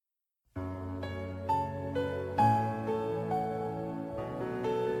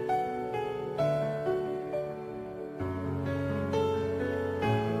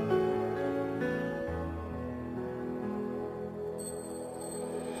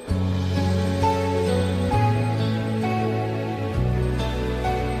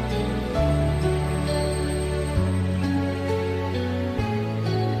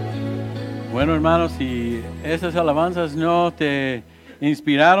Bueno, hermanos, si esas alabanzas no te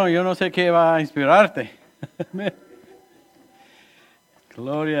inspiraron, yo no sé qué va a inspirarte.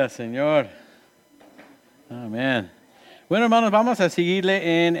 Gloria al Señor. Amén. Bueno, hermanos, vamos a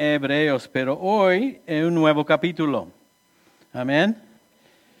seguirle en Hebreos, pero hoy en un nuevo capítulo. Amén.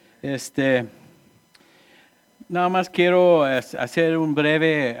 Nada más quiero hacer un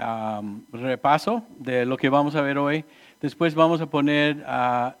breve repaso de lo que vamos a ver hoy. Después vamos a poner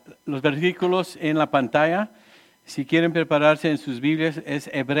los versículos en la pantalla. Si quieren prepararse en sus Biblias, es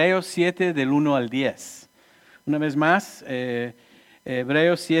Hebreos 7 del 1 al 10. Una vez más,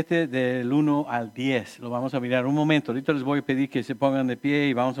 Hebreos 7 del 1 al 10. Lo vamos a mirar un momento. Ahorita les voy a pedir que se pongan de pie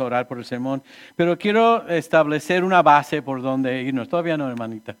y vamos a orar por el sermón. Pero quiero establecer una base por donde irnos. Todavía no,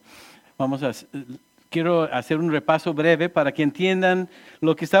 hermanita. Quiero hacer un repaso breve para que entiendan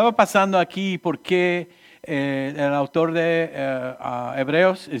lo que estaba pasando aquí y por qué el autor de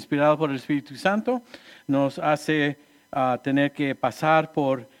Hebreos, inspirado por el Espíritu Santo, nos hace tener que pasar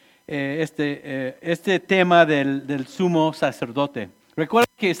por este tema del sumo sacerdote.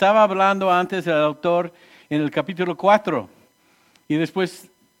 Recuerden que estaba hablando antes el autor en el capítulo 4 y después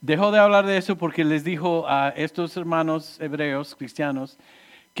dejó de hablar de eso porque les dijo a estos hermanos hebreos, cristianos,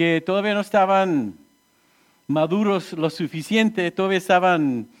 que todavía no estaban maduros lo suficiente, todavía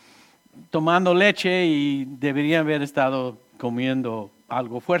estaban tomando leche y deberían haber estado comiendo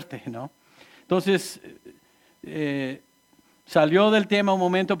algo fuerte, ¿no? Entonces, salió del tema un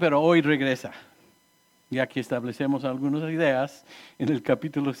momento, pero hoy regresa. Ya que establecemos algunas ideas en el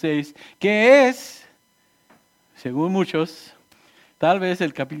capítulo 6, que es, según muchos, tal vez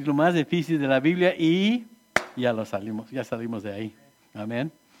el capítulo más difícil de la Biblia y ya salimos de ahí. Amén.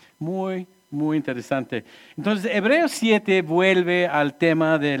 Muy interesante. Entonces, Hebreos 7 vuelve al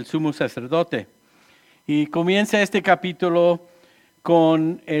tema del sumo sacerdote y comienza este capítulo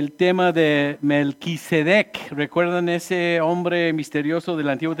con el tema de Melquisedec. ¿Recuerdan ese hombre misterioso del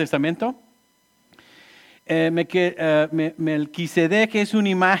Antiguo Testamento? Melquisedec es una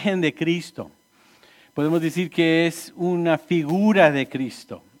imagen de Cristo. Podemos decir que es una figura de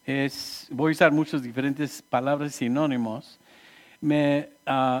Cristo. Voy a usar muchas diferentes palabras sinónimos.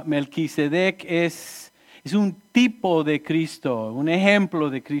 Melquisedec es un tipo de Cristo, un ejemplo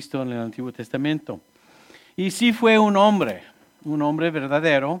de Cristo en el Antiguo Testamento. Y sí fue un hombre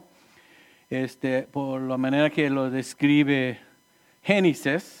verdadero, por la manera que lo describe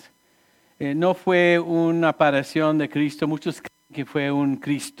Génesis. No fue una aparición de Cristo, muchos creen que fue una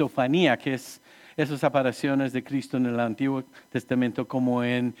cristofanía, que es esas apariciones de Cristo en el Antiguo Testamento, como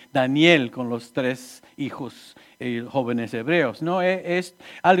en Daniel con los 3 hijos jóvenes hebreos. No,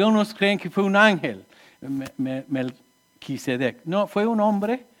 algunos creen que fue un ángel, Melquisedec. No, fue un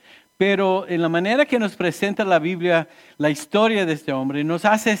hombre, pero en la manera que nos presenta la Biblia, la historia de este hombre, nos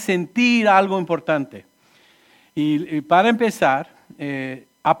hace sentir algo importante. Y para empezar,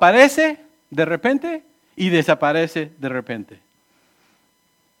 aparece de repente y desaparece de repente.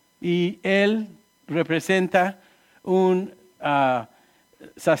 Y él representa un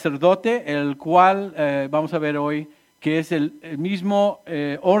sacerdote, el cual vamos a ver hoy, que es el mismo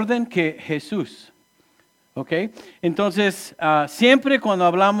orden que Jesús. ¿Ok? Entonces, siempre cuando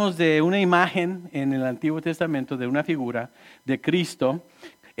hablamos de una imagen en el Antiguo Testamento, de una figura de Cristo,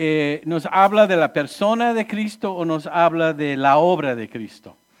 nos habla de la persona de Cristo o nos habla de la obra de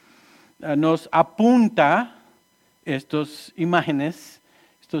Cristo. Nos apunta estas imágenes,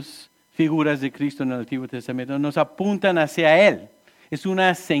 estas figuras de Cristo en el Antiguo Testamento, nos apuntan hacia Él. Es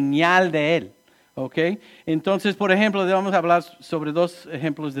una señal de Él. ¿Ok? Entonces, por ejemplo, vamos a hablar sobre 2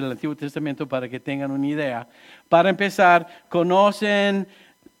 ejemplos del Antiguo Testamento para que tengan una idea. Para empezar, ¿conocen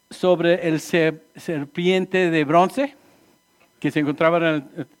sobre el serpiente de bronce que se encontraba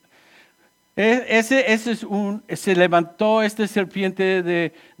en se levantó este serpiente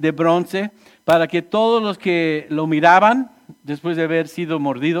de bronce para que todos los que lo miraban, después de haber sido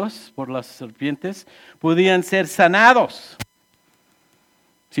mordidos por las serpientes, podían ser sanados.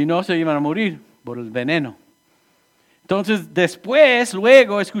 Si no, se iban a morir por el veneno. Entonces,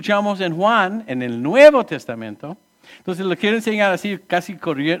 luego escuchamos en Juan, en el Nuevo Testamento. Entonces, lo quiero enseñar así, casi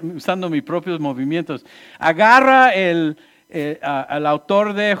usando mis propios movimientos. Agarra al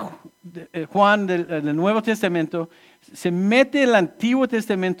autor de Juan del Nuevo Testamento, se mete el Antiguo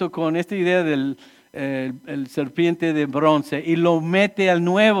Testamento con esta idea del el serpiente de bronce y lo mete al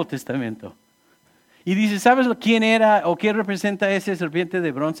Nuevo Testamento. Y dice, ¿sabes quién era o qué representa ese serpiente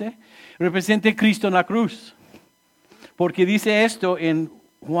de bronce? Representa a Cristo en la cruz. Porque dice esto en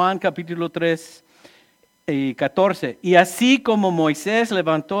Juan capítulo 3, y 14. Y así como Moisés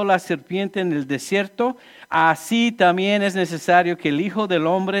levantó la serpiente en el desierto, así también es necesario que el Hijo del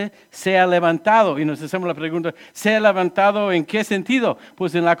Hombre sea levantado. Y nos hacemos la pregunta, ¿sea levantado en qué sentido?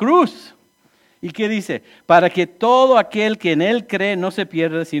 Pues en la cruz. ¿Y qué dice? Para que todo aquel que en Él cree no se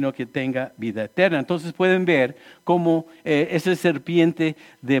pierda, sino que tenga vida eterna. Entonces pueden ver cómo esa serpiente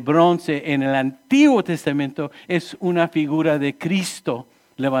de bronce en el Antiguo Testamento es una figura de Cristo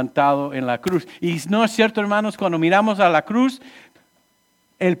levantado en la cruz. Y no es cierto, hermanos, cuando miramos a la cruz,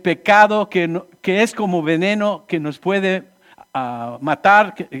 el pecado que es como veneno que nos puede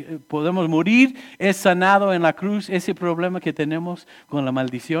matar, que podemos morir, es sanado en la cruz. Ese problema que tenemos con la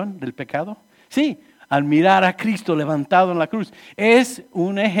maldición del pecado. Sí, al mirar a Cristo levantado en la cruz. Es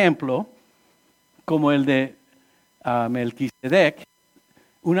un ejemplo como el de Melquisedec,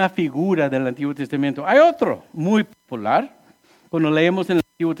 una figura del Antiguo Testamento. Hay otro muy popular, cuando leemos en el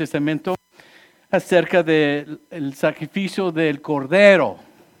Antiguo Testamento acerca del sacrificio del Cordero.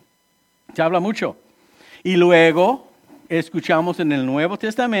 Se habla mucho. Y luego escuchamos en el Nuevo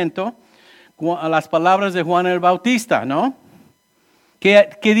Testamento las palabras de Juan el Bautista, ¿no?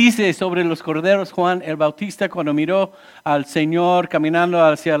 ¿Qué dice sobre los corderos Juan el Bautista cuando miró al Señor caminando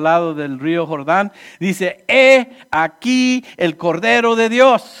hacia el lado del río Jordán? Dice, he aquí el Cordero de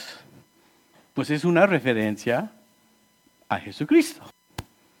Dios. Pues es una referencia a Jesucristo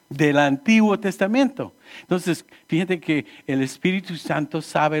del Antiguo Testamento. Entonces, fíjate que el Espíritu Santo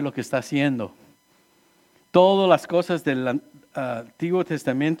sabe lo que está haciendo. Todas las cosas del Antiguo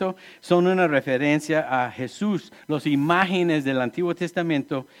Testamento son una referencia a Jesús. Las imágenes del Antiguo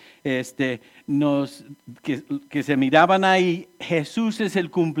Testamento que se miraban ahí, Jesús es el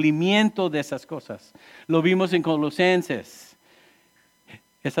cumplimiento de esas cosas. Lo vimos en Colosenses.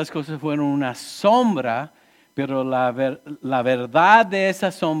 Esas cosas fueron una sombra, pero la verdad de esa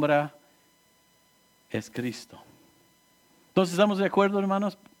sombra es Cristo. Entonces, ¿estamos de acuerdo,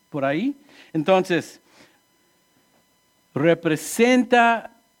 hermanos, por ahí? Entonces,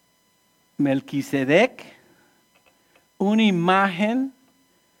 representa Melquisedec una imagen,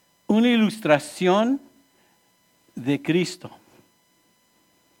 una ilustración de Cristo.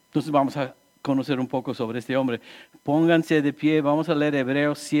 Entonces vamos a conocer un poco sobre este hombre. Pónganse de pie, vamos a leer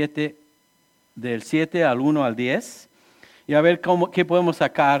Hebreos 7, del 7 al 1 al 10, y a ver qué podemos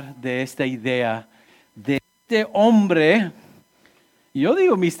sacar de esta idea de este hombre. Yo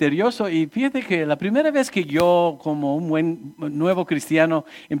digo misterioso, y fíjate que la primera vez que yo, como un buen nuevo cristiano,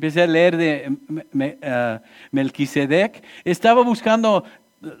 empecé a leer de Melquisedec, estaba buscando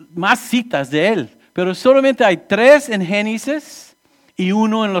más citas de él, pero solamente hay 3 en Génesis y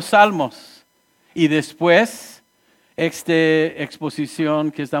 1 en los Salmos. Y después, esta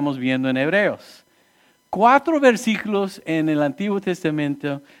exposición que estamos viendo en Hebreos. 4 versículos en el Antiguo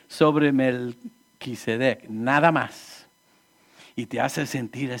Testamento sobre Melquisedec, nada más. Y te hace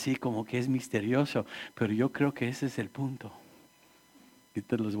sentir así como que es misterioso. Pero yo creo que ese es el punto. Y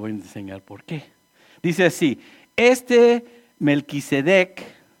te los voy a enseñar por qué. Dice así, este Melquisedec,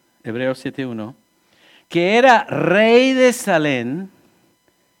 Hebreos 7:1, que era rey de Salem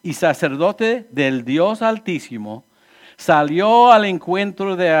y sacerdote del Dios Altísimo, salió al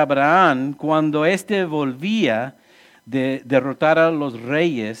encuentro de Abraham cuando éste volvía de derrotar a los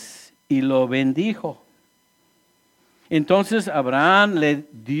reyes y lo bendijo. Entonces Abraham le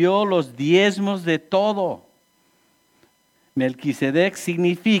dio los diezmos de todo. Melquisedec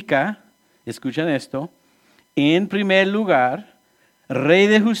significa, escuchen esto, en primer lugar, rey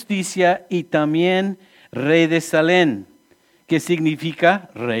de justicia y también rey de Salem, que significa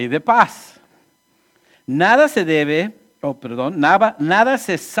rey de paz. Nada se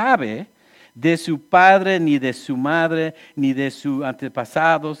sabe de su padre, ni de su madre, ni de sus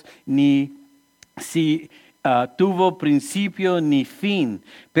antepasados, ni si tuvo principio ni fin,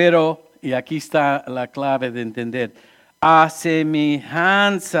 pero, y aquí está la clave de entender, a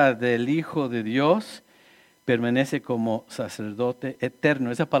semejanza del Hijo de Dios, permanece como sacerdote eterno.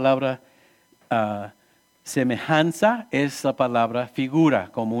 Esa palabra semejanza es la palabra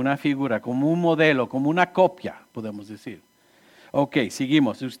figura, como un modelo, como una copia, podemos decir. Ok,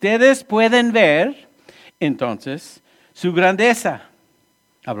 seguimos. Ustedes pueden ver, entonces, su grandeza,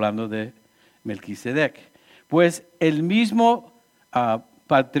 hablando de Melquisedec. Pues el mismo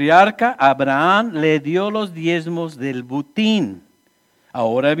patriarca Abraham le dio los diezmos del butín.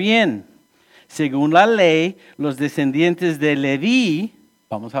 Ahora bien, según la ley, los descendientes de Leví,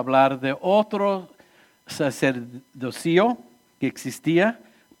 vamos a hablar de otro sacerdocio que existía,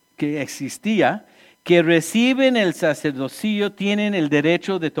 que reciben el sacerdocio tienen el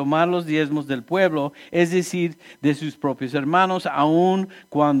derecho de tomar los diezmos del pueblo, es decir, de sus propios hermanos, aun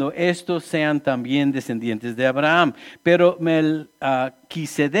cuando estos sean también descendientes de Abraham. Pero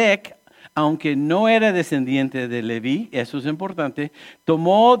Melquisedec, aunque no era descendiente de Leví, eso es importante,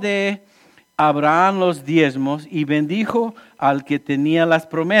 tomó de Abraham los diezmos y bendijo al que tenía las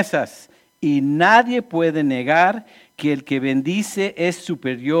promesas. Y nadie puede negar que el que bendice es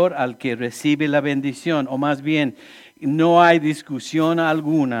superior al que recibe la bendición, o más bien, no hay discusión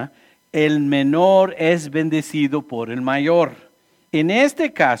alguna, el menor es bendecido por el mayor. En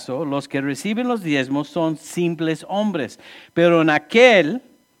este caso, los que reciben los diezmos son simples hombres, pero en aquel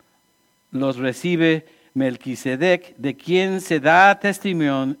los recibe Melquisedec, de quien se da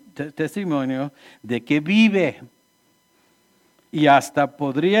testimonio de que vive. Y hasta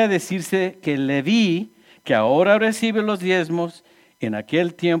podría decirse que Leví, que ahora recibe los diezmos, en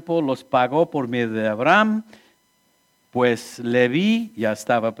aquel tiempo los pagó por medio de Abraham, pues Leví ya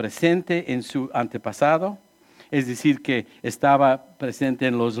estaba presente en su antepasado, es decir, que estaba presente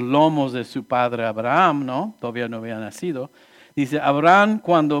en los lomos de su padre Abraham, ¿no? Todavía no había nacido. Dice, Abraham,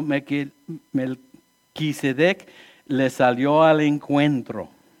 cuando Melquisedec le salió al encuentro.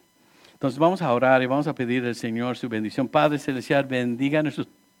 Entonces vamos a orar y vamos a pedir al Señor su bendición. Padre Celestial, bendiga nuestro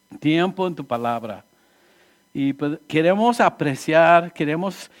tiempo en tu palabra. Y queremos apreciar,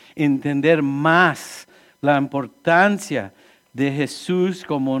 queremos entender más la importancia de Jesús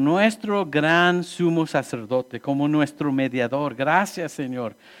como nuestro gran sumo sacerdote, como nuestro mediador. Gracias,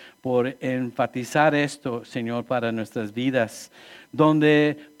 Señor, por enfatizar esto, Señor, para nuestras vidas,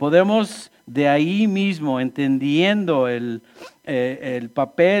 donde podemos de ahí mismo, entendiendo el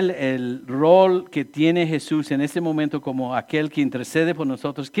papel, el rol que tiene Jesús en este momento como aquel que intercede por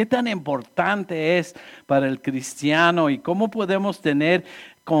nosotros, qué tan importante es para el cristiano y cómo podemos tener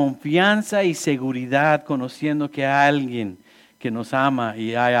confianza y seguridad conociendo que hay alguien que nos ama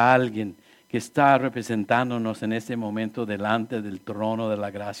y hay alguien que está representándonos en este momento delante del trono de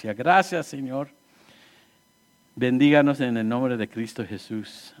la gracia. Gracias, Señor. Bendíganos en el nombre de Cristo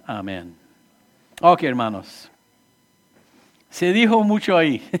Jesús. Amén. Ok, hermanos. Se dijo mucho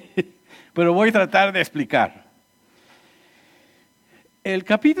ahí, pero voy a tratar de explicar. El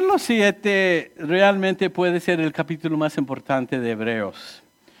capítulo 7 realmente puede ser el capítulo más importante de Hebreos,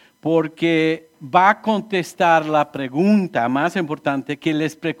 porque va a contestar la pregunta más importante que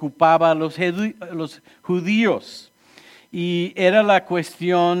les preocupaba a los judíos, y era la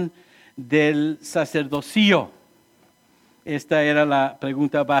cuestión del sacerdocio. Esta era la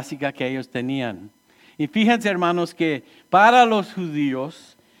pregunta básica que ellos tenían. Y fíjense, hermanos, que para los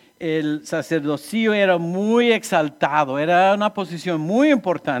judíos el sacerdocio era muy exaltado, era una posición muy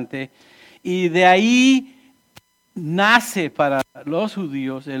importante, y de ahí nace para los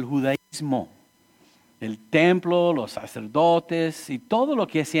judíos el judaísmo, el templo, los sacerdotes y todo lo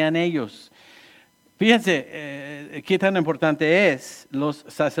que hacían ellos. Fíjense qué tan importante es. Los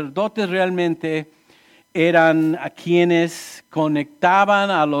sacerdotes realmente eran a quienes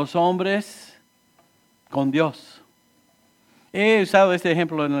conectaban a los hombres con Dios. He usado este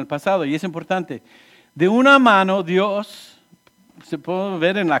ejemplo en el pasado y es importante. De una mano, Dios, se puede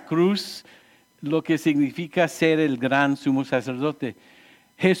ver en la cruz lo que significa ser el gran sumo sacerdote.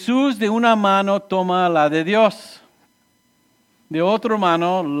 Jesús de una mano toma la de Dios, de otra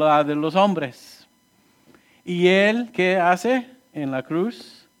mano la de los hombres. ¿Y Él qué hace en la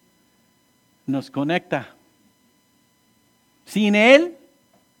cruz? Nos conecta. Sin Él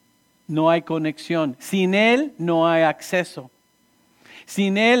no hay conexión. Sin Él no hay acceso.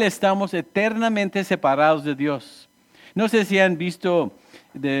 Sin Él estamos eternamente separados de Dios. No sé si han visto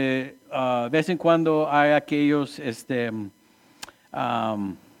de vez en cuando hay aquellos,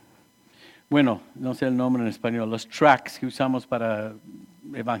 bueno, no sé el nombre en español, los tracts que usamos para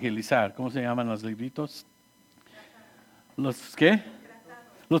evangelizar. ¿Cómo se llaman los libritos? ¿Los qué?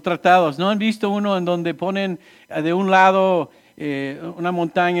 Los tratados. ¿No han visto uno en donde ponen de un lado una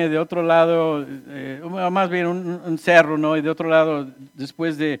montaña, de otro lado, más bien un cerro, ¿no? Y de otro lado,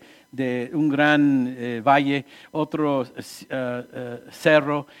 después de un gran valle, otro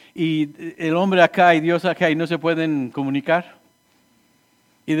cerro, y el hombre acá y Dios acá, y no se pueden comunicar?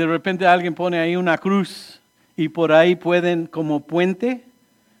 Y de repente alguien pone ahí una cruz, y por ahí pueden, como puente,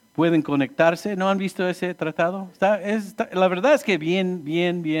 pueden conectarse. ¿No han visto ese tratado? La verdad es que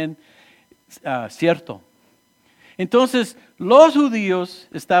bien cierto. Entonces, los judíos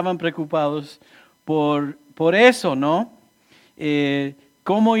estaban preocupados por eso, ¿no?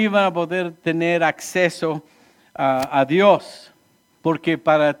 ¿Cómo iban a poder tener acceso a Dios? Porque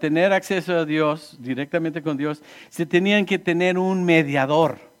para tener acceso a Dios, directamente con Dios, se tenían que tener un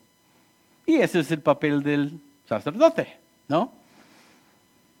mediador. Y ese es el papel del sacerdote, ¿no?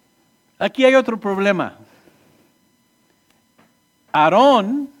 Aquí hay otro problema.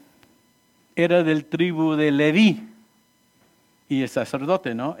 Aarón era del tribu de Leví y es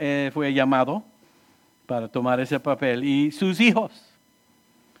sacerdote, ¿no? Fue llamado para tomar ese papel. Y sus hijos.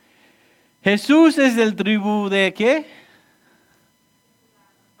 Jesús es del tribu de ¿qué?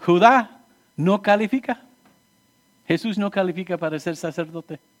 Judá. No califica. Jesús no califica para ser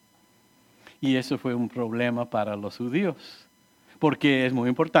sacerdote. Y eso fue un problema para los judíos. Porque es muy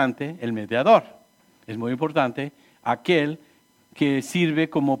importante el mediador. Es muy importante aquel que sirve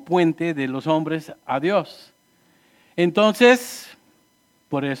como puente de los hombres a Dios. Entonces,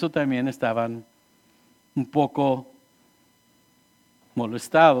 por eso también estaban un poco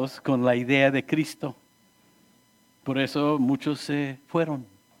molestados con la idea de Cristo. Por eso muchos se fueron.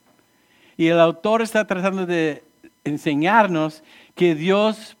 Y el autor está tratando de enseñarnos que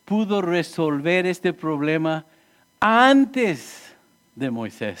Dios pudo resolver este problema antes de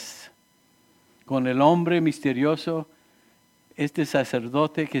Moisés, con el hombre misterioso, este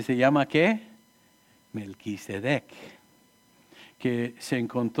sacerdote que se llama ¿qué? Melquisedec, que se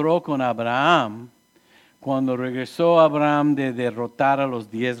encontró con Abraham cuando regresó Abraham de derrotar a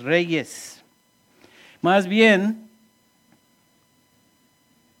los 10 reyes. Más bien,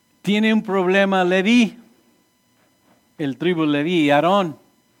 tiene un problema Leví, el tribu Leví, Aarón.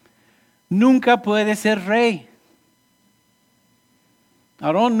 Nunca puede ser rey.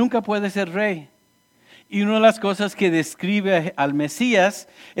 Aarón nunca puede ser rey. Y una de las cosas que describe al Mesías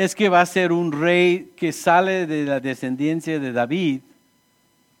es que va a ser un rey que sale de la descendencia de David.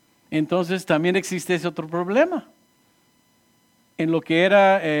 Entonces también existe ese otro problema. En lo que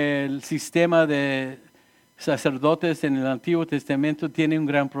era el sistema de sacerdotes en el Antiguo Testamento tiene un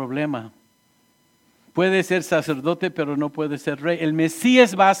gran problema. Puede ser sacerdote, pero no puede ser rey. El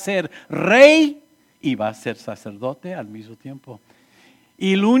Mesías va a ser rey y va a ser sacerdote al mismo tiempo.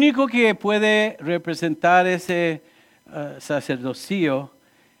 Y lo único que puede representar ese sacerdocio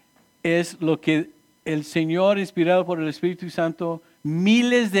es lo que el Señor, inspirado por el Espíritu Santo,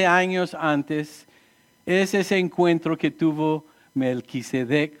 miles de años antes, es ese encuentro que tuvo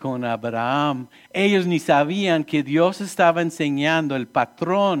Melquisedec con Abraham. Ellos ni sabían que Dios estaba enseñando el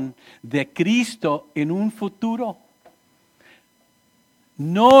patrón de Cristo en un futuro.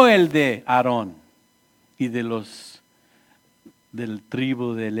 No el de Aarón y del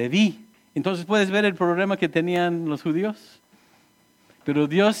tribu de Leví. Entonces puedes ver el problema que tenían los judíos. Pero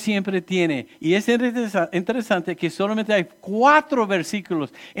Dios siempre tiene, y es interesante que solamente hay 4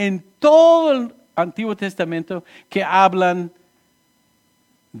 versículos en todo el Antiguo Testamento que hablan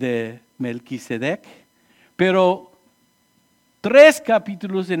de Melquisedec, pero 3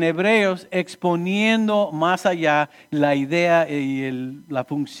 capítulos en Hebreos exponiendo más allá la idea y la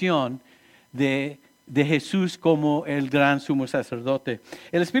función de Jesús como el gran sumo sacerdote.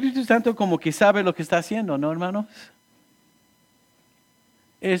 El Espíritu Santo como que sabe lo que está haciendo, ¿no, hermanos?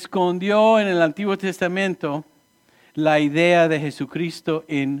 Escondió en el Antiguo Testamento la idea de Jesucristo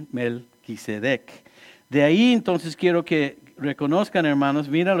en Melquisedec. De ahí entonces quiero que reconozcan, hermanos,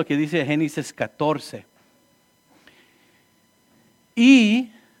 mira lo que dice Génesis 14. Y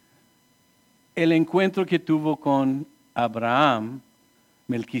el encuentro que tuvo con Abraham,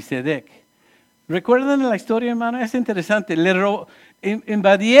 Melquisedec. ¿Recuerdan la historia, hermano? Es interesante.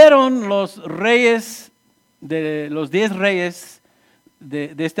 Invadieron los reyes, los 10 reyes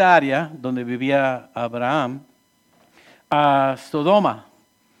de esta área donde vivía Abraham, a Sodoma.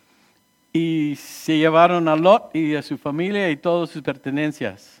 Y se llevaron a Lot y a su familia y todas sus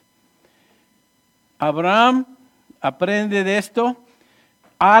pertenencias. Abraham aprende de esto,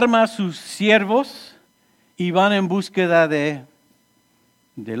 arma a sus siervos y van en búsqueda de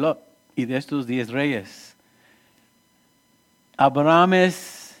Lot y de estos 10 reyes. Abraham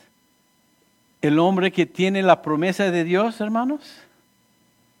es el hombre que tiene la promesa de Dios, hermanos.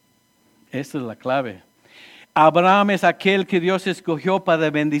 Esta es la clave. Abraham es aquel que Dios escogió para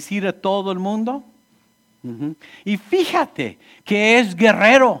bendecir a todo el mundo. Y fíjate que es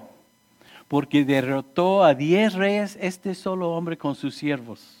guerrero, porque derrotó a 10 reyes este solo hombre con sus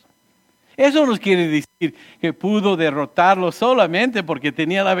siervos. Eso nos quiere decir que pudo derrotarlos solamente porque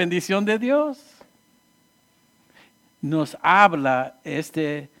tenía la bendición de Dios. Nos habla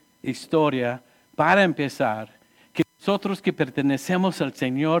esta historia para empezar que nosotros que pertenecemos al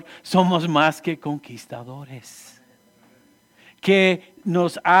Señor somos más que conquistadores. Que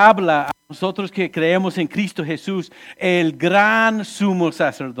nos habla a nosotros que creemos en Cristo Jesús, el gran sumo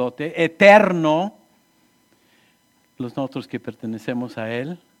sacerdote eterno, nosotros que pertenecemos a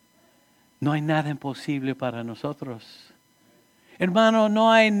Él, no hay nada imposible para nosotros. Hermano,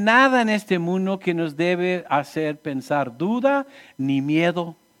 no hay nada en este mundo que nos debe hacer pensar duda ni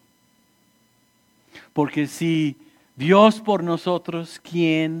miedo. Porque si Dios por nosotros,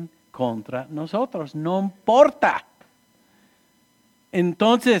 ¿quién contra nosotros? No importa.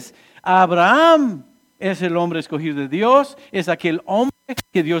 Entonces, Abraham es el hombre escogido de Dios, es aquel hombre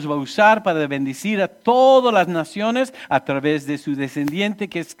que Dios va a usar para bendecir a todas las naciones a través de su descendiente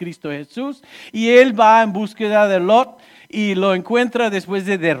que es Cristo Jesús. Y él va en búsqueda de Lot y lo encuentra después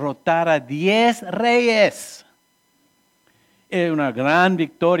de derrotar a 10 reyes. Es una gran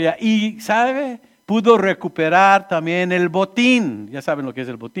victoria y, ¿sabe? Pudo recuperar también el botín. Ya saben lo que es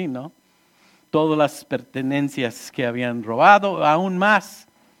el botín, ¿no? Todas las pertenencias que habían robado, aún más.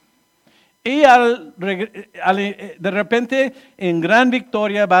 Y de repente, en gran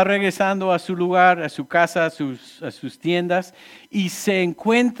victoria, va regresando a su lugar, a su casa, a sus tiendas, y se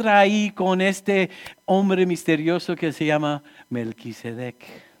encuentra ahí con este hombre misterioso que se llama Melquisedec.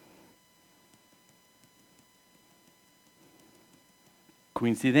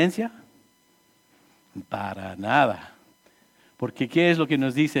 ¿Coincidencia? Para nada. Porque ¿qué es lo que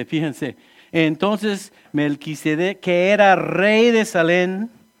nos dice? Fíjense. Entonces Melquisedec, que era rey de Salem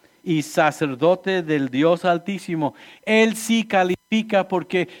y sacerdote del Dios Altísimo, él sí califica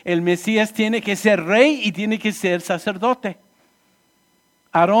porque el Mesías tiene que ser rey y tiene que ser sacerdote.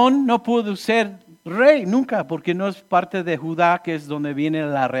 Aarón no pudo ser rey nunca porque no es parte de Judá, que es donde viene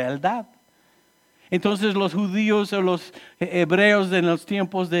la realidad. Entonces los judíos o los hebreos en los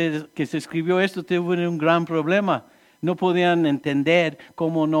tiempos que se escribió esto tuvieron un gran problema. No podían entender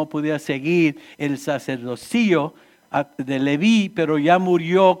cómo no podía seguir el sacerdocio de Leví, pero ya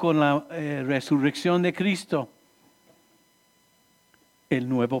murió con la resurrección de Cristo. El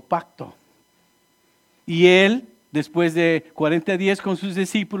nuevo pacto. Y él, después de 40 días con sus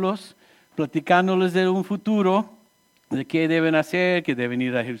discípulos, platicándoles de un futuro, de qué deben hacer, que deben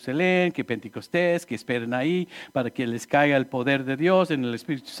ir a Jerusalén, que Pentecostés, que esperen ahí para que les caiga el poder de Dios en el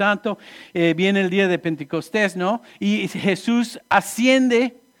Espíritu Santo. Viene el día de Pentecostés, ¿no? Y Jesús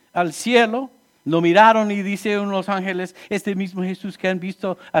asciende al cielo. Lo miraron y dice uno de los ángeles, este mismo Jesús que han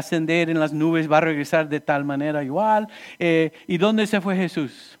visto ascender en las nubes va a regresar de tal manera igual. ¿Y dónde se fue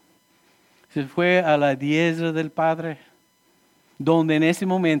Jesús? Se fue a la diestra del Padre, donde en ese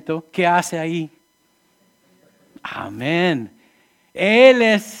momento, ¿qué hace ahí? Amén. Él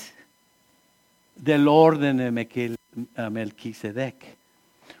es del orden de Melquisedec.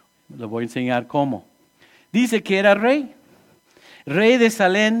 Le voy a enseñar cómo. Dice que era rey de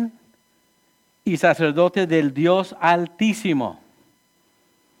Salem y sacerdote del Dios Altísimo.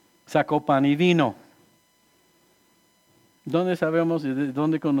 Sacó pan y vino. ¿Dónde sabemos y de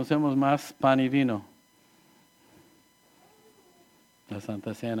dónde conocemos más pan y vino? La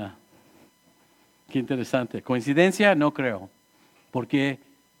Santa Cena. Qué interesante. ¿Coincidencia? No creo. Porque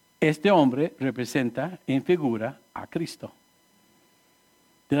este hombre representa en figura a Cristo.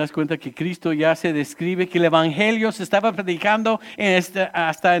 ¿Te das cuenta que Cristo ya se describe, que el Evangelio se estaba predicando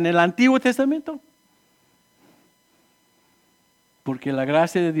hasta en el Antiguo Testamento? Porque la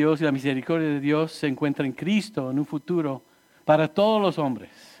gracia de Dios y la misericordia de Dios se encuentra en Cristo en un futuro para todos los hombres.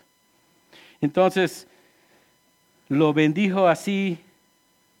 Entonces, lo bendijo así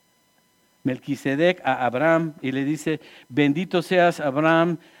Melquisedec a Abraham y le dice, bendito seas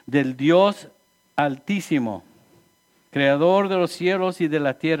Abraham del Dios Altísimo, creador de los cielos y de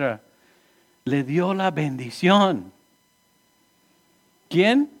la tierra. Le dio la bendición.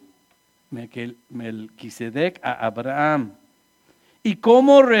 ¿Quién? Melquisedec a Abraham. ¿Y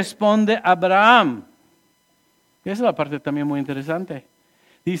cómo responde Abraham? Esa es la parte también muy interesante.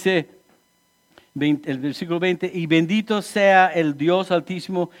 Dice el versículo 20, y bendito sea el Dios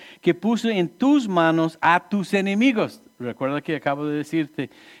Altísimo que puso en tus manos a tus enemigos. Recuerda que acabo de decirte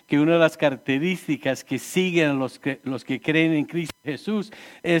que una de las características que siguen los que creen en Cristo Jesús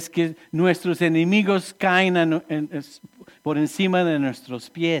es que nuestros enemigos caen por encima de nuestros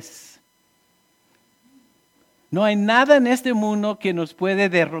pies. No hay nada en este mundo que nos puede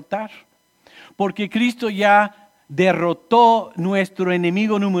derrotar, porque Cristo ya derrotó nuestro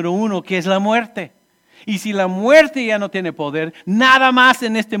enemigo número uno, que es la muerte. Y si la muerte ya no tiene poder, nada más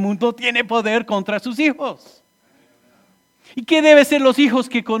en este mundo tiene poder contra sus hijos. ¿Y qué deben ser los hijos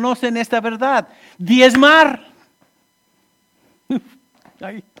que conocen esta verdad? Diezmar.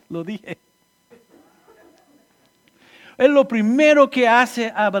 Ay, lo dije. Es lo primero que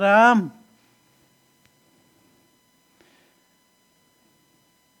hace Abraham.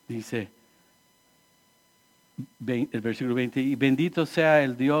 Dice el versículo 20, y bendito sea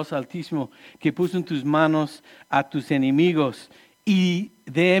el Dios Altísimo que puso en tus manos a tus enemigos Y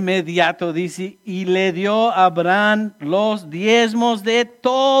de inmediato dice, y le dio a Abraham los diezmos de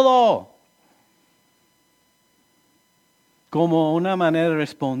todo, como una manera de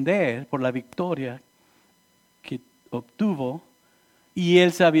responder por la victoria que obtuvo, y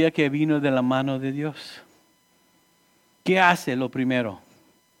él sabía que vino de la mano de Dios. ¿Qué hace lo primero?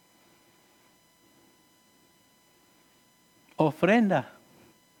 Ofrenda,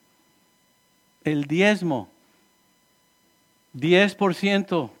 el diezmo,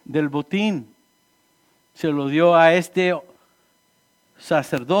 10% del botín, se lo dio a este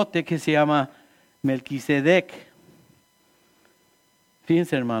sacerdote que se llama Melquisedec.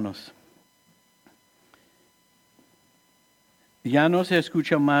 Fíjense, hermanos, ya no se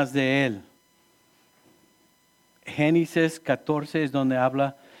escucha más de él. Génesis 14 es donde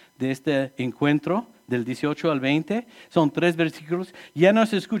habla de este encuentro, del 18 al 20. Son 3 versículos. Ya no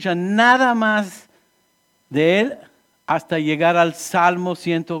se escucha nada más de él hasta llegar al Salmo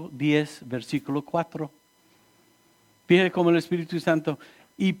 110, versículo 4. Fíjate cómo el Espíritu Santo.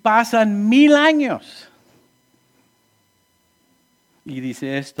 Y pasan 1000 años. Y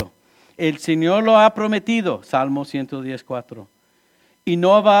dice esto. El Señor lo ha prometido, Salmo 110, 4. Y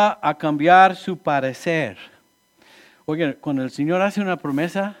no va a cambiar su parecer. Oigan, cuando el Señor hace una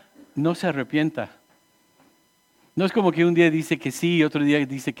promesa, no se arrepienta. No es como que un día dice que sí y otro día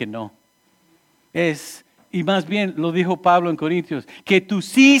dice que no. Y más bien lo dijo Pablo en Corintios, que tu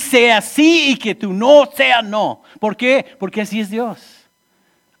sí sea sí y que tu no sea no. ¿Por qué? Porque así es Dios.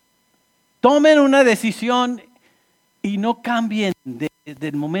 Tomen una decisión y no cambien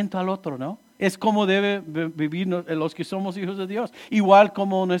del momento al otro, ¿no? Es como debe vivir los que somos hijos de Dios, igual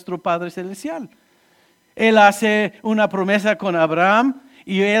como nuestro Padre Celestial. Él hace una promesa con Abraham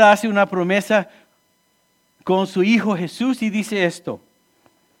y él hace una promesa con su Hijo Jesús y dice esto.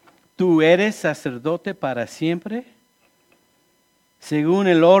 Tú eres sacerdote para siempre, según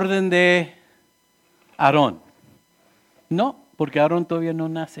el orden de Aarón. No, porque Aarón todavía no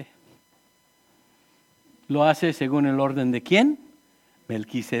nace. Lo hace según el orden de ¿quién?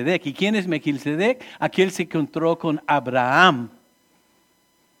 Melquisedec. ¿Y quién es Melquisedec? Aquel se encontró con Abraham.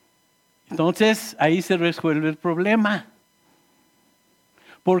 Entonces, ahí se resuelve el problema.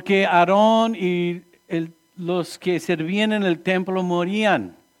 Porque Aarón y los que servían en el templo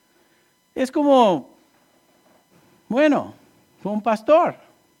morían. Es como, bueno, fue un pastor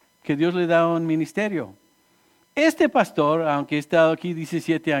que Dios le da un ministerio. Este pastor, aunque he estado aquí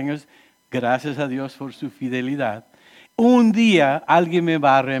 17 años, gracias a Dios por su fidelidad, un día alguien me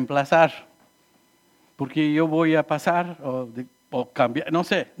va a reemplazar. Porque yo voy a pasar o cambiar, no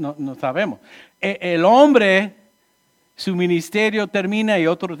sé, no sabemos. El hombre, su ministerio termina y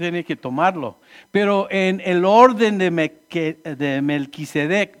otro tiene que tomarlo. Pero en el orden de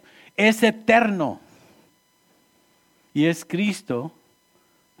Melquisedec es eterno. Y es Cristo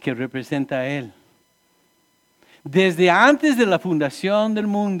que representa a Él. Desde antes de la fundación del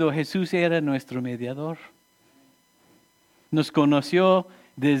mundo, Jesús era nuestro mediador. Nos conoció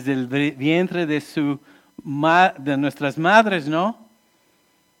desde el vientre de nuestras madres, ¿no?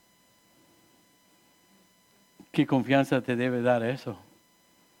 ¿Qué confianza te debe dar eso?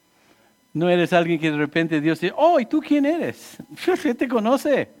 No eres alguien que de repente Dios dice, oh, ¿y tú quién eres? Él te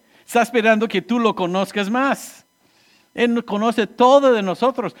conoce. Está esperando que tú lo conozcas más. Él conoce todo de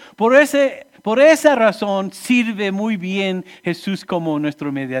nosotros. Por esa razón sirve muy bien Jesús como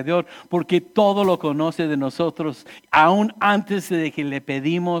nuestro mediador, porque todo lo conoce de nosotros. Aún antes de que le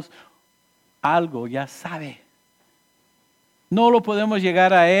pedimos algo, ya sabe. No lo podemos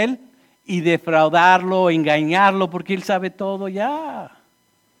llegar a Él y defraudarlo, engañarlo, porque Él sabe todo ya.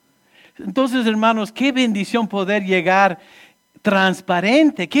 Entonces, hermanos, qué bendición poder llegar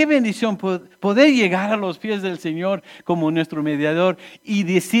transparente, qué bendición poder llegar a los pies del Señor como nuestro mediador y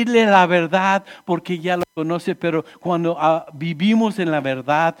decirle la verdad, porque ya lo conoce, pero cuando vivimos en la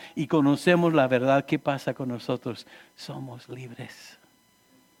verdad y conocemos la verdad, ¿qué pasa con nosotros? Somos libres.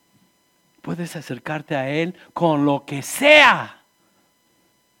 Puedes acercarte a Él con lo que sea.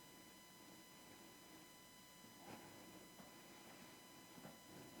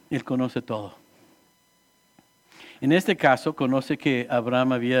 Él conoce todo. En este caso, conoce que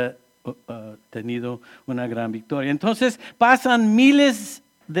Abraham había tenido una gran victoria. Entonces, pasan miles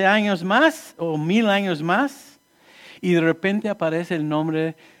de años más, o 1000 años más, y de repente aparece el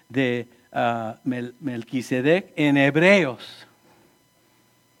nombre de Melquisedec en Hebreos.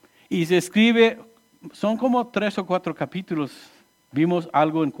 Y se escribe, son como 3 o 4 capítulos. Vimos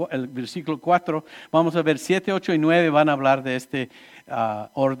algo en el versículo 4. Vamos a ver 7, 8 y 9 van a hablar de este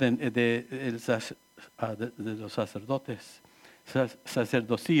orden de los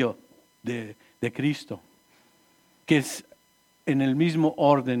sacerdocio de Cristo. Que es en el mismo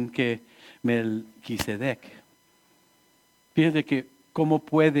orden que Melquisedec. Fíjate que cómo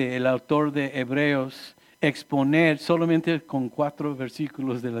puede el autor de Hebreos exponer solamente con 4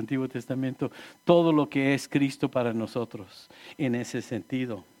 versículos del Antiguo Testamento todo lo que es Cristo para nosotros en ese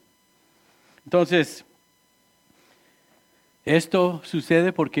sentido. Entonces, esto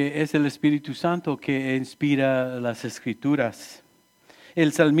sucede porque es el Espíritu Santo que inspira las Escrituras.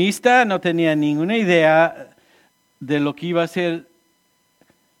 El salmista no tenía ninguna idea de lo que iba a ser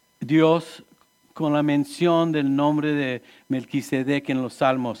Dios con la mención del nombre de Melquisedec en los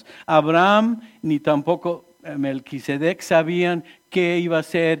Salmos. Abraham ni tampoco Melquisedec sabían qué iba a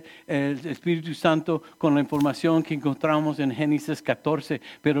ser el Espíritu Santo con la información que encontramos en Génesis 14,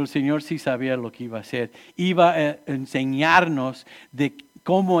 pero el Señor sí sabía lo que iba a hacer. Iba a enseñarnos de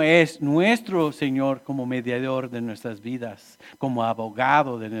cómo es nuestro Señor como mediador de nuestras vidas, como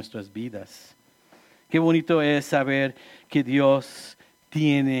abogado de nuestras vidas. Qué bonito es saber que Dios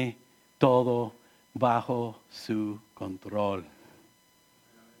tiene todo bajo su control.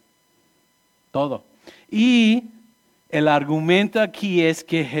 Todo. Y el argumento aquí es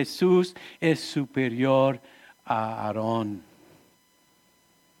que Jesús es superior a Aarón,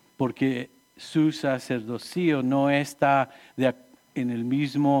 porque su sacerdocio no está en el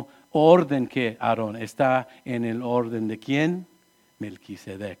mismo orden que Aarón, está en el orden de ¿quién?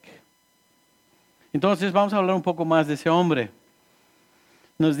 Melquisedec. Entonces vamos a hablar un poco más de ese hombre.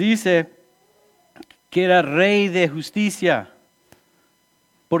 Nos dice que era rey de justicia,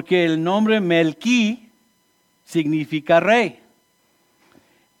 porque el nombre Melquí significa rey.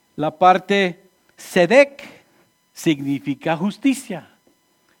 La parte Sedec significa justicia.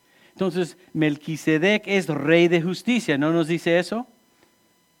 Entonces, Melquisedec es rey de justicia, ¿no nos dice eso?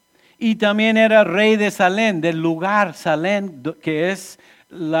 Y también era rey de Salem, del lugar Salem, que es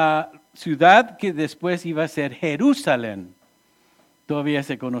la ciudad que después iba a ser Jerusalén. Todavía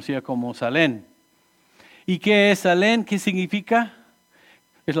se conocía como Salem. ¿Y qué es Salem? ¿Qué significa?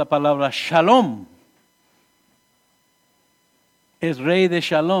 Es la palabra Shalom. Es rey de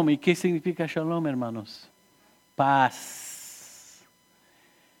Shalom. ¿Y qué significa Shalom, hermanos? Paz.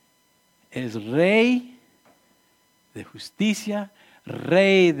 Es rey de justicia,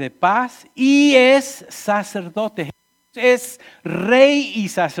 rey de paz y es sacerdote. Es rey y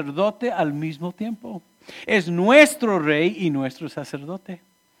sacerdote al mismo tiempo. Es nuestro rey y nuestro sacerdote.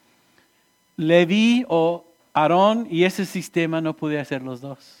 Leví o Aarón y ese sistema no podía hacer los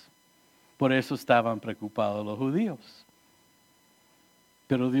dos. Por eso estaban preocupados los judíos.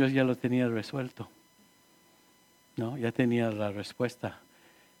 Pero Dios ya lo tenía resuelto. ¿No? Ya tenía la respuesta.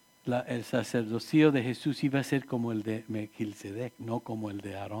 El sacerdocio de Jesús iba a ser como el de Melquisedec, no como el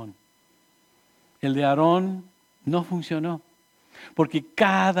de Aarón. El de Aarón no funcionó, porque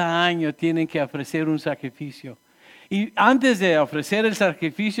cada año tienen que ofrecer un sacrificio. Y antes de ofrecer el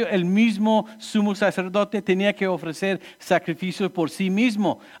sacrificio, el mismo sumo sacerdote tenía que ofrecer sacrificio por sí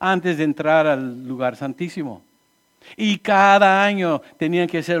mismo antes de entrar al lugar santísimo. Y cada año tenían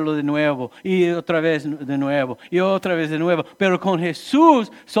que hacerlo de nuevo, y otra vez de nuevo, y otra vez de nuevo. Pero con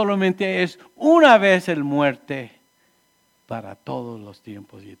Jesús solamente es una vez el muerte para todos los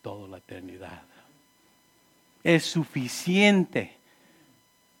tiempos y toda la eternidad. Es suficiente.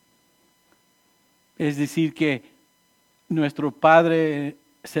 Es decir, que nuestro Padre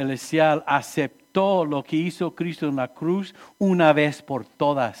Celestial aceptó lo que hizo Cristo en la cruz una vez por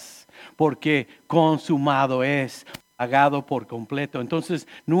todas, porque consumado es, pagado por completo. Entonces,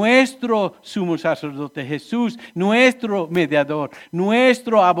 nuestro sumo sacerdote Jesús, nuestro mediador,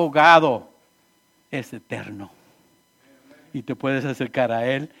 nuestro abogado, es eterno. Y te puedes acercar a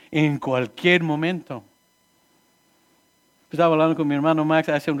Él en cualquier momento. Estaba hablando con mi hermano Max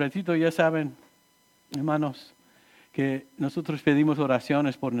hace un ratito, ya saben, hermanos, que nosotros pedimos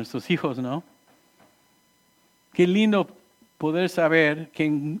oraciones por nuestros hijos, ¿no? Qué lindo poder saber que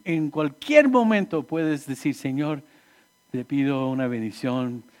en cualquier momento puedes decir, Señor, te pido una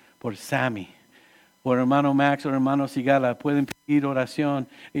bendición por Sammy, por hermano Max o hermano Sigala. Pueden pedir oración,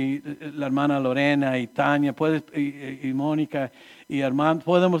 y la hermana Lorena y Tania, y Mónica y hermano,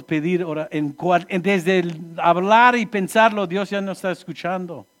 podemos pedir oración. Desde el hablar y pensarlo, Dios ya nos está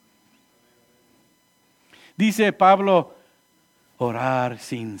escuchando. Dice Pablo, orar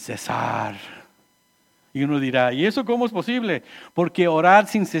sin cesar. Y uno dirá, ¿y eso cómo es posible? Porque orar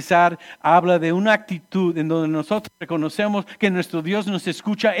sin cesar habla de una actitud en donde nosotros reconocemos que nuestro Dios nos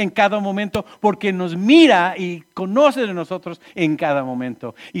escucha en cada momento, porque nos mira y conoce de nosotros en cada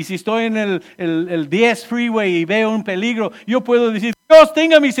momento. Y si estoy en el 10 freeway y veo un peligro, yo puedo decir, Dios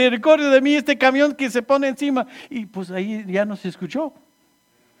tenga misericordia de mí, este camión que se pone encima. Y pues ahí ya nos escuchó.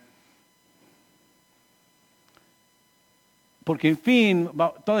 Porque en fin,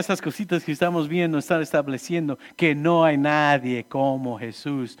 todas estas cositas que estamos viendo están estableciendo que no hay nadie como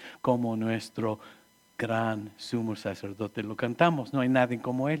Jesús, como nuestro gran sumo sacerdote. Lo cantamos, no hay nadie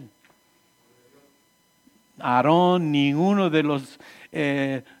como Él. Aarón, ninguno de los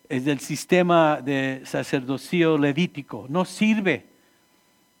es del sistema de sacerdocio levítico, no sirve.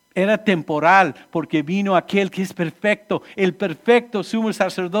 Era temporal porque vino aquel que es perfecto. El perfecto sumo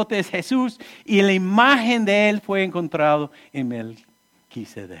sacerdote es Jesús y la imagen de él fue encontrado en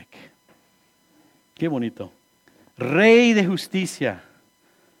Melquisedec. Qué bonito. Rey de justicia.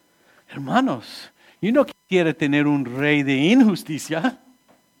 Hermanos, yo no quiero tener un rey de injusticia.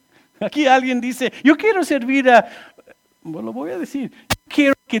 Aquí alguien dice, yo quiero servir bueno, lo voy a decir,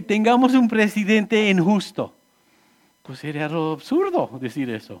 quiero que tengamos un presidente injusto. Pues sería algo absurdo decir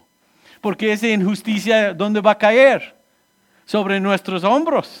eso. Porque esa injusticia, ¿dónde va a caer? Sobre nuestros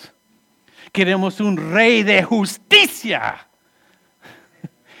hombros. Queremos un rey de justicia.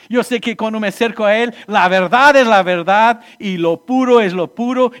 Yo sé que cuando me acerco a Él, la verdad es la verdad y lo puro es lo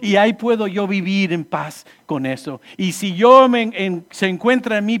puro y ahí puedo yo vivir en paz con eso. Y si se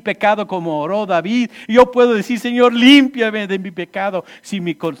encuentra en mi pecado como oró David, yo puedo decir, Señor, límpiame de mi pecado. Si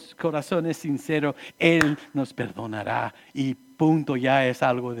mi corazón es sincero, Él nos perdonará y punto, ya es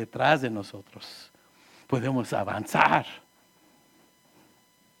algo detrás de nosotros. Podemos avanzar.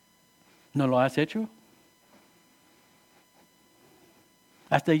 ¿No lo has hecho?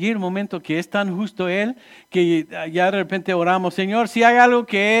 Hasta allí el momento que es tan justo Él, que ya de repente oramos, Señor, si hay algo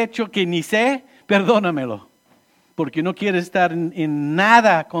que he hecho que ni sé, perdónamelo. Porque no quiero estar en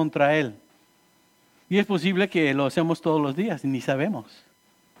nada contra Él. Y es posible que lo hacemos todos los días y ni sabemos.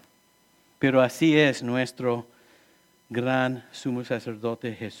 Pero así es nuestro gran sumo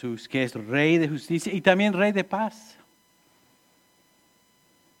sacerdote Jesús, que es Rey de justicia y también Rey de paz.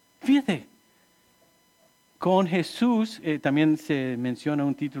 Fíjate. Con Jesús, también se menciona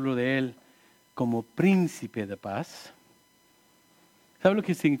un título de Él como príncipe de paz. ¿Sabe lo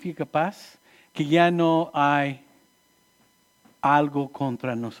que significa paz? Que ya no hay algo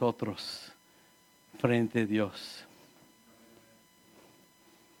contra nosotros frente a Dios.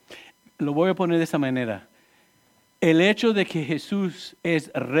 Lo voy a poner de esa manera. El hecho de que Jesús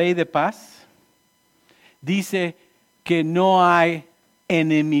es Rey de paz, dice que no hay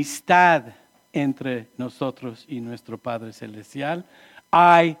enemistad entre nosotros y nuestro Padre Celestial,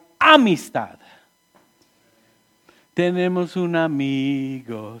 hay amistad. Tenemos un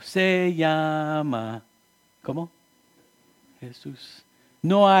amigo, se llama, ¿cómo? Jesús.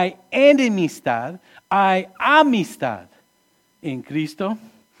 No hay enemistad, hay amistad en Cristo.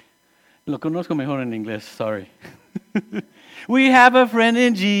 Lo conozco mejor en inglés, sorry. We have a friend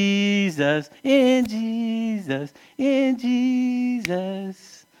in Jesus, in Jesus, in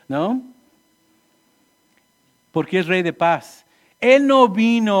Jesus. ¿No? Porque es Rey de paz. Él no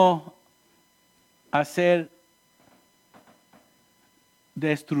vino a hacer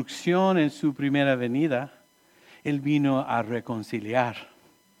destrucción en su primera venida. Él vino a reconciliar,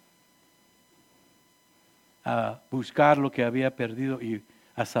 a buscar lo que había perdido y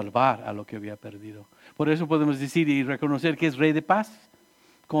a salvar a lo que había perdido. Por eso podemos decir y reconocer que es Rey de paz.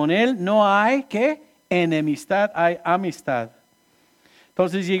 Con Él no hay, ¿qué? Enemistad, hay amistad.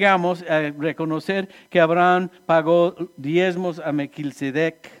 Entonces llegamos a reconocer que Abraham pagó diezmos a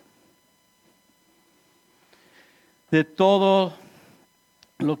Melquisedec de todo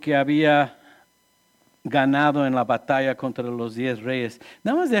lo que había ganado en la batalla contra los 10 reyes.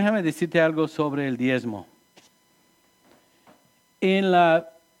 Nada más déjame decirte algo sobre el diezmo. En la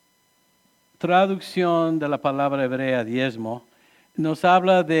traducción de la palabra hebrea diezmo, nos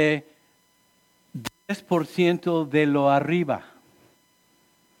habla de 10% de lo arriba.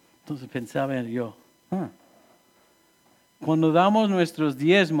 Entonces pensaba yo, cuando damos nuestros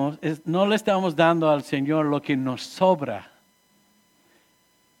diezmos, no le estamos dando al Señor lo que nos sobra.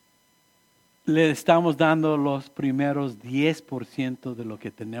 Le estamos dando los primeros 10% de lo que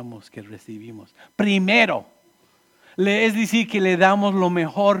tenemos que recibimos. Primero. Es decir, que le damos lo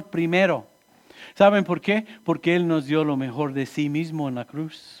mejor primero. ¿Saben por qué? Porque Él nos dio lo mejor de sí mismo en la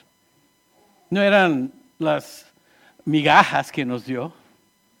cruz. No eran las migajas que nos dio.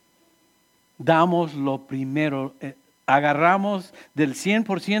 Damos lo primero, agarramos del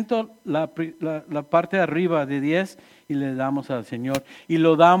 100% la parte de arriba de 10 y le damos al Señor. Y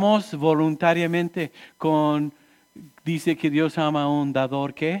lo damos voluntariamente dice que Dios ama a un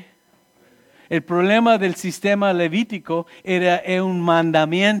dador, ¿qué? El problema del sistema levítico era un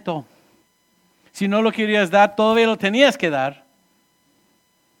mandamiento. Si no lo querías dar, todavía lo tenías que dar.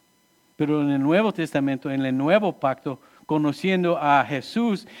 Pero en el Nuevo Testamento, en el Nuevo Pacto, conociendo a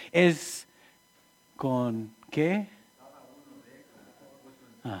Jesús, es con ¿qué?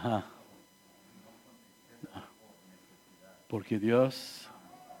 Ajá. Porque Dios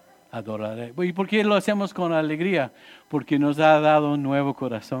adoraré. ¿Y por qué lo hacemos con alegría? Porque nos ha dado un nuevo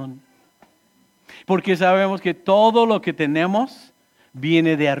corazón. Porque sabemos que todo lo que tenemos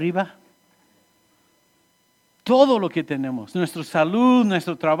viene de arriba. Todo lo que tenemos, nuestra salud,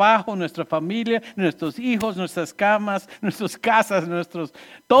 nuestro trabajo, nuestra familia, nuestros hijos, nuestras camas, nuestras casas,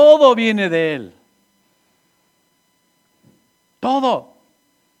 todo viene de Él. Todo.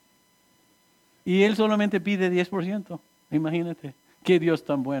 Y Él solamente pide 10%. Imagínate, qué Dios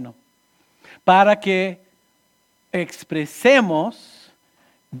tan bueno. Para que expresemos,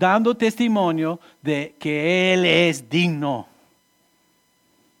 dando testimonio de que Él es digno.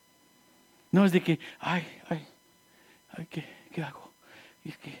 No es de que, ¿qué hago?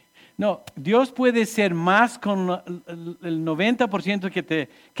 No, Dios puede ser más con el 90% que te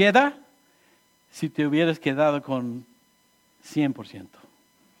queda si te hubieras quedado con 100%.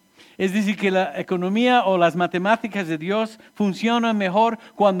 Es decir, que la economía o las matemáticas de Dios funcionan mejor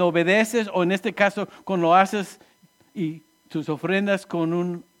cuando obedeces, o en este caso, cuando haces y tus ofrendas con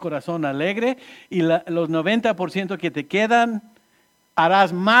un corazón alegre, y los 90% que te quedan,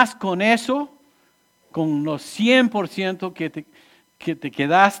 harás más con eso, con los 100% que te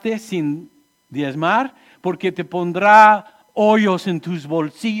quedaste sin diezmar, porque te pondrá hoyos en tus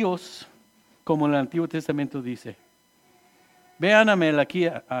bolsillos, como el Antiguo Testamento dice. Vean aquí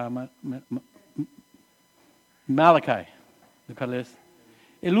a Malachi.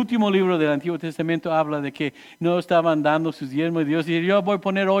 El último libro del Antiguo Testamento habla de que no estaban dando sus diezmos, y Dios dice, yo voy a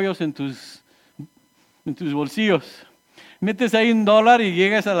poner hoyos en tus bolsillos. Metes ahí $1 y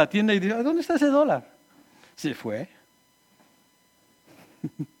llegas a la tienda y dices, ¿dónde está ese dólar? Se fue.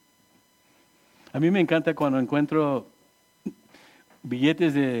 A mí me encanta cuando encuentro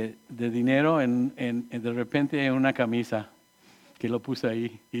billetes de dinero de repente en una camisa que lo puse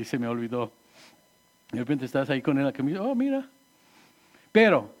ahí y se me olvidó. De repente estás ahí con la camisa, oh mira.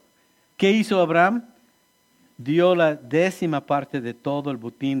 Pero, ¿qué hizo Abraham? Dio la 10ª parte de todo el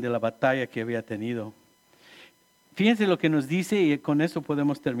botín de la batalla que había tenido. Fíjense lo que nos dice y con eso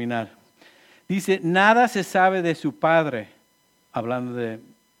podemos terminar. Dice, nada se sabe de su padre, hablando de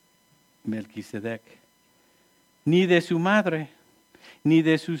Melquisedec, ni de su madre, ni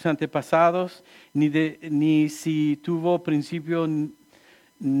de sus antepasados, ni si tuvo principio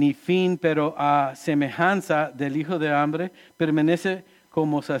ni fin, pero a semejanza del Hijo de Hombre, permanece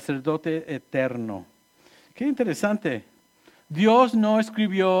como sacerdote eterno. Qué interesante. Dios no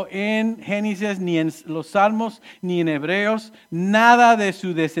escribió en Génesis, ni en los Salmos, ni en Hebreos, nada de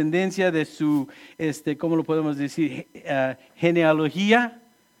su descendencia, de su, ¿cómo lo podemos decir? Genealogía.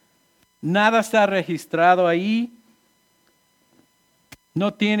 Nada está registrado ahí.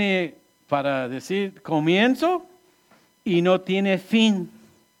 No tiene, para decir, comienzo y no tiene fin.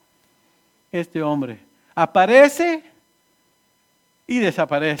 Este hombre aparece y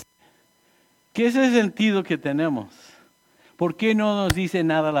desaparece. ¿Qué es el sentido que tenemos? ¿Por qué no nos dice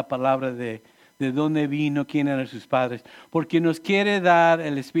nada la palabra de dónde vino, quién eran sus padres? Porque nos quiere dar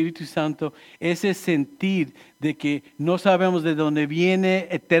el Espíritu Santo ese sentir de que no sabemos de dónde viene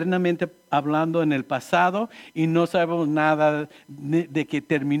eternamente hablando en el pasado y no sabemos nada de que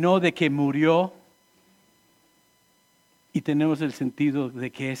terminó, de que murió. Y tenemos el sentido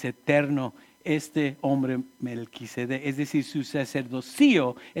de que es eterno este hombre Melquisedec, es decir, su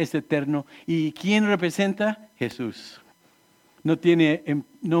sacerdocio es eterno. ¿Y quién representa? Jesús.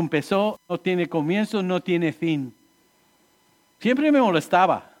 No empezó, no tiene comienzo, no tiene fin. Siempre me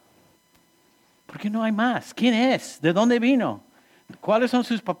molestaba. ¿Por qué no hay más? ¿Quién es? ¿De dónde vino? ¿Cuáles son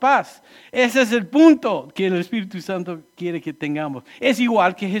sus papás? Ese es el punto que el Espíritu Santo quiere que tengamos. Es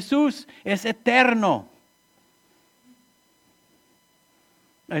igual que Jesús, es eterno.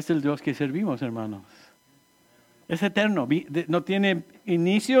 Es el Dios que servimos, hermanos. Es eterno, no tiene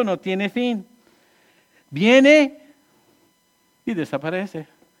inicio, no tiene fin. Viene y desaparece.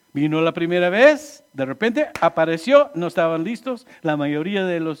 Vino la primera vez, de repente apareció, no estaban listos la mayoría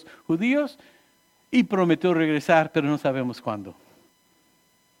de los judíos y prometió regresar, pero no sabemos cuándo.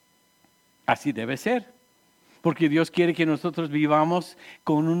 Así debe ser, porque Dios quiere que nosotros vivamos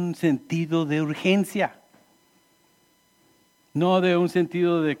con un sentido de urgencia, no de un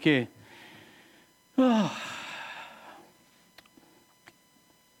sentido de que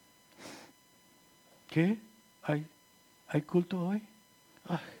 ¿qué? ¿Hay culto hoy?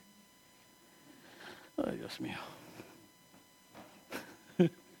 Ay, Dios mío.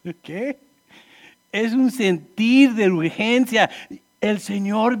 ¿Qué? Es un sentir de urgencia. El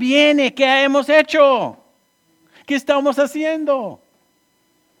Señor viene. ¿Qué hemos hecho? ¿Qué estamos haciendo?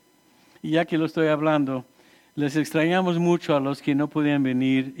 Y ya que lo estoy hablando, Les extrañamos mucho a los que no podían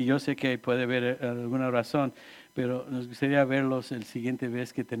venir y yo sé que puede haber alguna razón, pero nos gustaría verlos el siguiente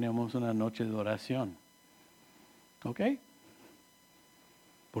vez que tenemos una noche de oración. ¿Ok?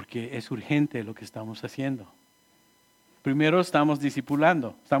 Porque es urgente lo que estamos haciendo. Primero estamos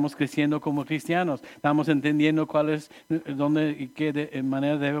discipulando, estamos creciendo como cristianos, estamos entendiendo dónde y qué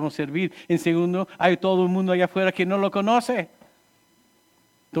manera debemos servir. En segundo, hay todo el mundo allá afuera que no lo conoce.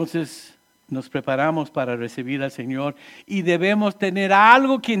 Entonces nos preparamos para recibir al Señor y debemos tener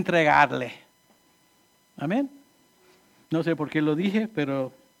algo que entregarle. Amén. No sé por qué lo dije,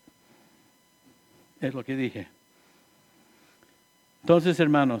 pero es lo que dije. Entonces,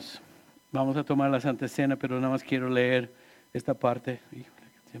 hermanos, vamos a tomar la Santa Cena, pero nada más quiero leer esta parte.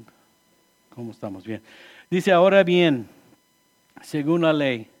 ¿Cómo estamos? Bien. Dice, ahora bien, según la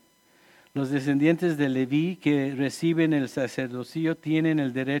ley, los descendientes de Leví que reciben el sacerdocio tienen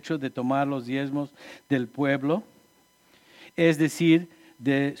el derecho de tomar los diezmos del pueblo, es decir,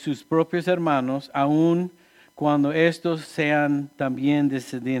 de sus propios hermanos, aun cuando estos sean también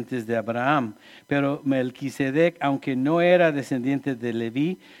descendientes de Abraham. Pero Melquisedec, aunque no era descendiente de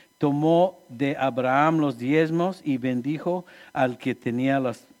Leví, tomó de Abraham los diezmos y bendijo al que tenía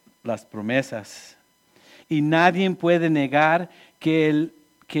las promesas. Y nadie puede negar que el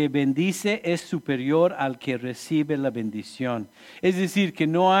que bendice es superior al que recibe la bendición. Es decir, que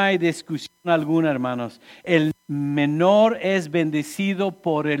no hay discusión alguna, hermanos. El menor es bendecido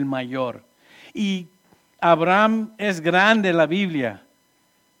por el mayor. Y Abraham es grande en la Biblia,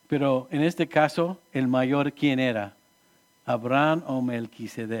 pero en este caso, el mayor, ¿quién era? ¿Abraham o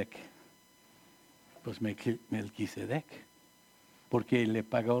Melquisedec? Pues Melquisedec, porque le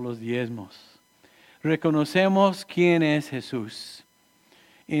pagó los diezmos. Reconocemos quién es Jesús.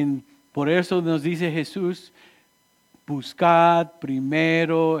 Por eso nos dice Jesús, buscad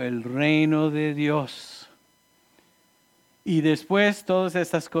primero el reino de Dios. Y después todas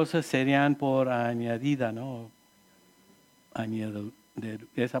estas cosas serían por añadida, ¿no?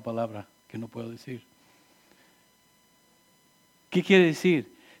 Esa palabra que no puedo decir. ¿Qué quiere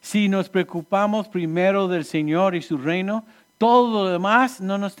decir? Si nos preocupamos primero del Señor y su reino, todo lo demás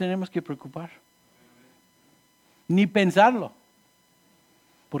no nos tenemos que preocupar. Ni pensarlo.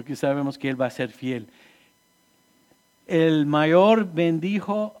 Porque sabemos que Él va a ser fiel. El mayor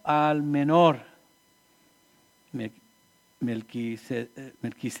bendijo al menor.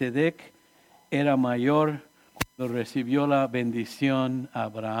 Melquisedec era mayor cuando recibió la bendición a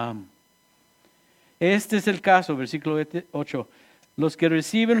Abraham. Este es el caso, versículo 8. Los que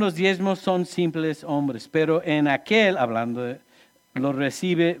reciben los diezmos son simples hombres, pero en aquel, lo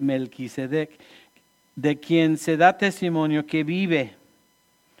recibe Melquisedec, de quien se da testimonio que vive.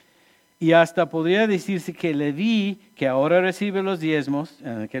 Y hasta podría decirse que Leví, que ahora recibe los diezmos,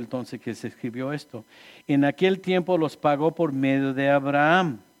 en aquel entonces que se escribió esto, en aquel tiempo los pagó por medio de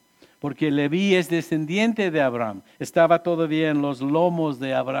Abraham, porque Leví es descendiente de Abraham, estaba todavía en los lomos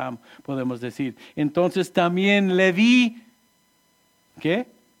de Abraham, podemos decir. Entonces también Leví, ¿qué?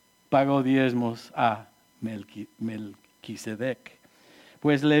 Pagó diezmos a Melquisedec.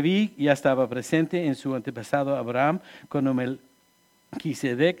 Pues Leví ya estaba presente en su antepasado Abraham cuando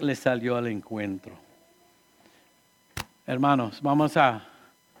Melquisedec le salió al encuentro. Hermanos, vamos a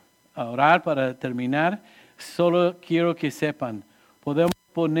orar para terminar. Solo quiero que sepan, podemos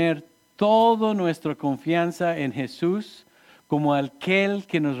poner toda nuestra confianza en Jesús como aquel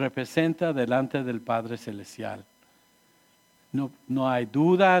que nos representa delante del Padre Celestial. No hay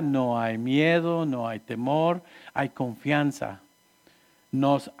duda, no hay miedo, no hay temor, hay confianza.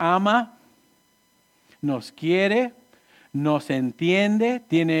 Nos ama, nos quiere, nos entiende,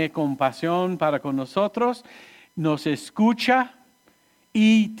 tiene compasión para con nosotros, nos escucha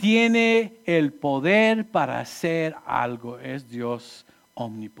y tiene el poder para hacer algo. Es Dios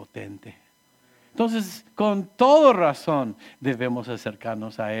omnipotente. Entonces, con toda razón debemos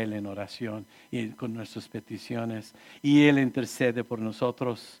acercarnos a Él en oración y con nuestras peticiones. Y Él intercede por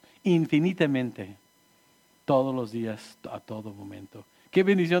nosotros infinitamente, todos los días, a todo momento. Qué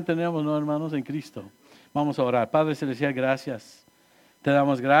bendición tenemos, ¿no, hermanos, en Cristo? Vamos a orar. Padre Celestial, gracias. Te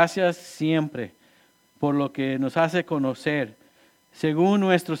damos gracias siempre por lo que nos hace conocer, según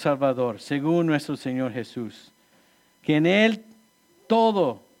nuestro Salvador, según nuestro Señor Jesús, que en Él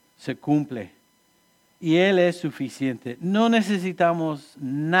todo se cumple y Él es suficiente. No necesitamos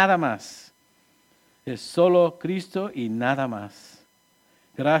nada más. Es solo Cristo y nada más.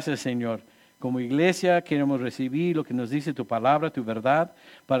 Gracias, Señor. Como iglesia queremos recibir lo que nos dice tu palabra, tu verdad,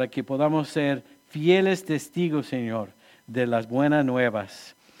 para que podamos ser fieles testigos, Señor, de las buenas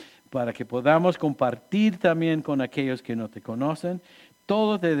nuevas, para que podamos compartir también con aquellos que no te conocen.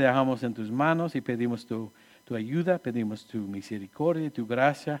 Todo te dejamos en tus manos y pedimos tu tu ayuda, pedimos tu misericordia y tu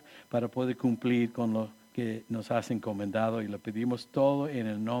gracia para poder cumplir con lo que nos has encomendado y lo pedimos todo en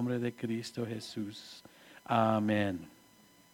el nombre de Cristo Jesús. Amén.